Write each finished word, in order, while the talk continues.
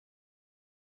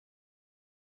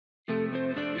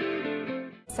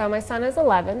So my son is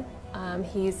 11.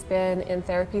 He's been in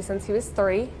therapy since he was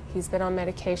 3. He's been on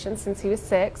medication since he was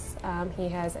 6. He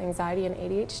has anxiety and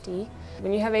ADHD.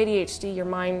 When you have ADHD, your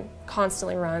mind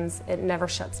constantly runs. It never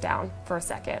shuts down for a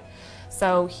second.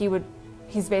 So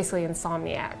he's basically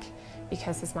insomniac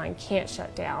because his mind can't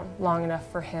shut down long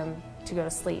enough for him to go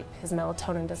to sleep. His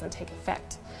melatonin doesn't take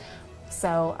effect.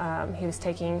 So he was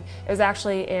taking, it was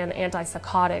actually an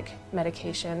antipsychotic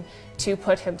medication to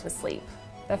put him to sleep.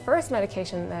 The first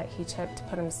medication that he took to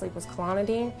put him to sleep was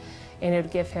kelana, and it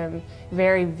would give him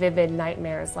very vivid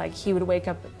nightmares, like he would wake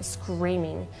up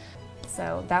screaming.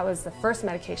 So that was the first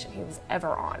medication he was ever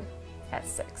on at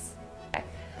 6. Okay.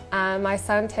 My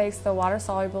son takes the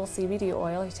water-soluble CBD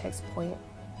oil. He takes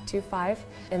 0.25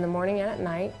 in the morning and at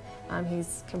night.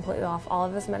 He's completely off all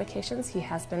of his medications. He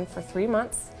has been for 3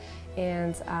 months,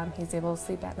 and he's able to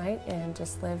sleep at night and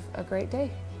just live a great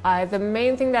day. The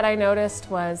main thing that I noticed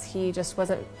was he just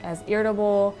wasn't as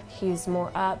irritable. He's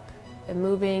more up and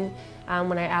moving.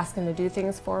 When I ask him to do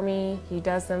things for me, he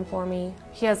does them for me.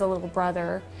 He has a little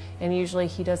brother, and usually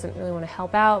he doesn't really want to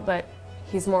help out, but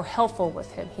he's more helpful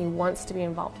with him. He wants to be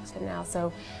involved with him now,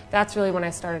 so that's really when I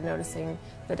started noticing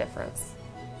the difference.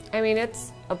 I mean,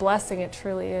 it's a blessing, it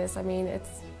truly is. I mean,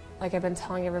 it's like I've been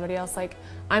telling everybody else, like,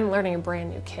 I'm learning a brand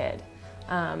new kid.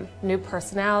 New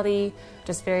personality,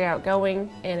 just very outgoing,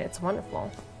 and it's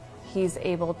wonderful. He's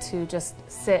able to just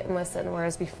sit and listen,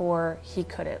 whereas before he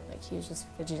couldn't. Like, he was just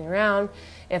fidgeting around.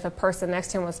 If a person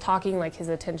next to him was talking, like, his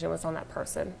attention was on that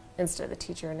person instead of the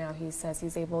teacher, and now he says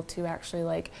he's able to actually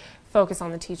like focus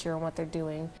on the teacher and what they're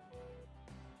doing.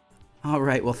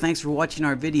 Alright, well, thanks for watching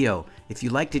our video. If you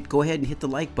liked it, go ahead and hit the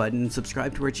like button and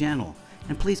subscribe to our channel.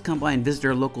 And please come by and visit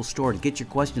our local store to get your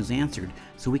questions answered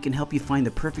so we can help you find the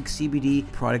perfect CBD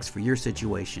products for your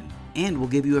situation. And we'll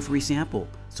give you a free sample,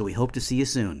 so we hope to see you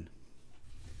soon.